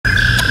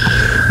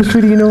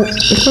Sweetie, you know, I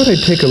thought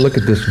I'd take a look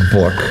at this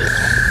book.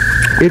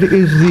 It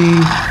is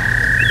the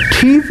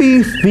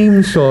TV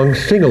theme song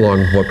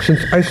sing-along book,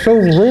 since I so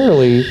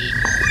rarely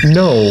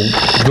know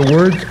the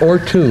words or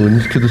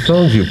tunes to the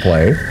songs you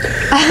play.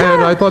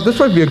 And I thought this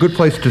might be a good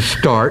place to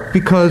start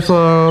because,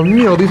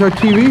 you know, these are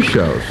TV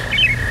shows.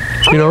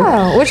 You know?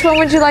 Oh, which one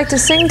would you like to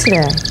sing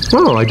today?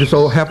 Well, I just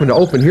happened to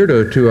open here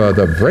to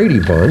the Brady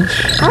Bunch.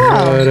 Oh.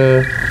 But,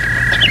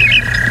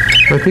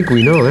 I think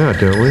we know that,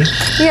 don't we?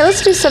 Yeah,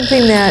 let's do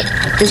something that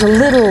is a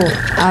little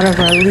out of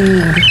our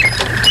league.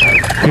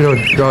 You know,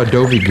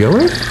 Dovey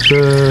Gillis?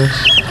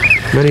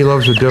 Many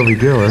loves of Dovey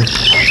Gillis.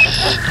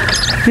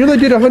 You know, they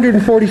did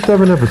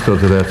 147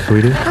 episodes of that,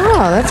 sweetie.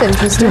 Oh, that's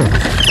interesting.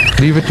 Yeah.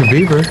 Leave It to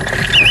Beaver.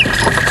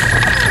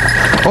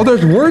 Oh,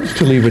 there's words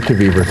to Leave It to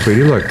Beaver,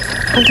 sweetie. Look.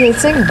 Okay,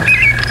 sing.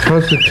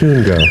 How's the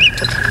tune go?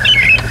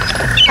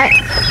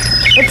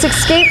 It's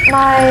escaped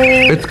my...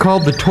 It's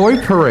called The Toy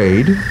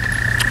Parade.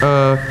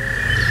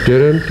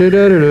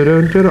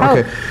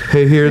 Okay.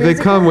 Hey, here they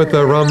come with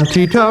a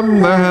rum-tee-tum.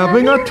 They're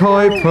having a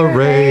toy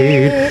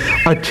parade.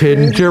 A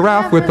tin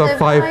giraffe with a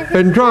fife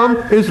and drum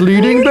is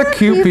leading the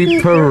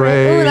Cupid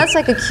parade. Ooh, that's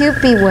like a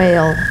Cupid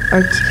whale.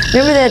 Or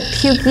remember that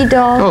Pukey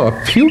doll? Oh, a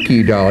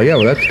Pukey doll. Yeah,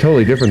 well, that's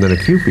totally different than a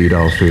Cupid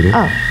doll, sweetie.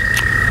 Oh.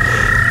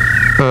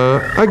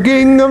 A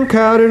gingham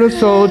cat in a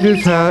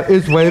soldier's hat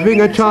is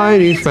waving a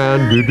Chinese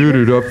fan.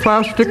 Do-do-do-do. A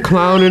plastic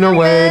clown in a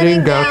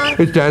wedding gown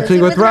is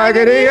dancing with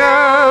Raggedy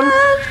Ann.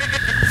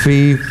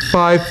 Fee,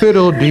 fi,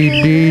 fiddle, dee,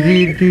 dee,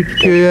 dee, dee,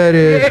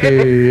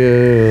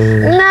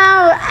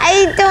 No,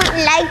 I don't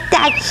like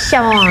that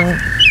song.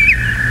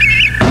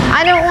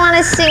 I don't want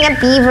to sing a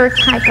Beaver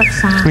type of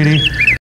song. Sweetie,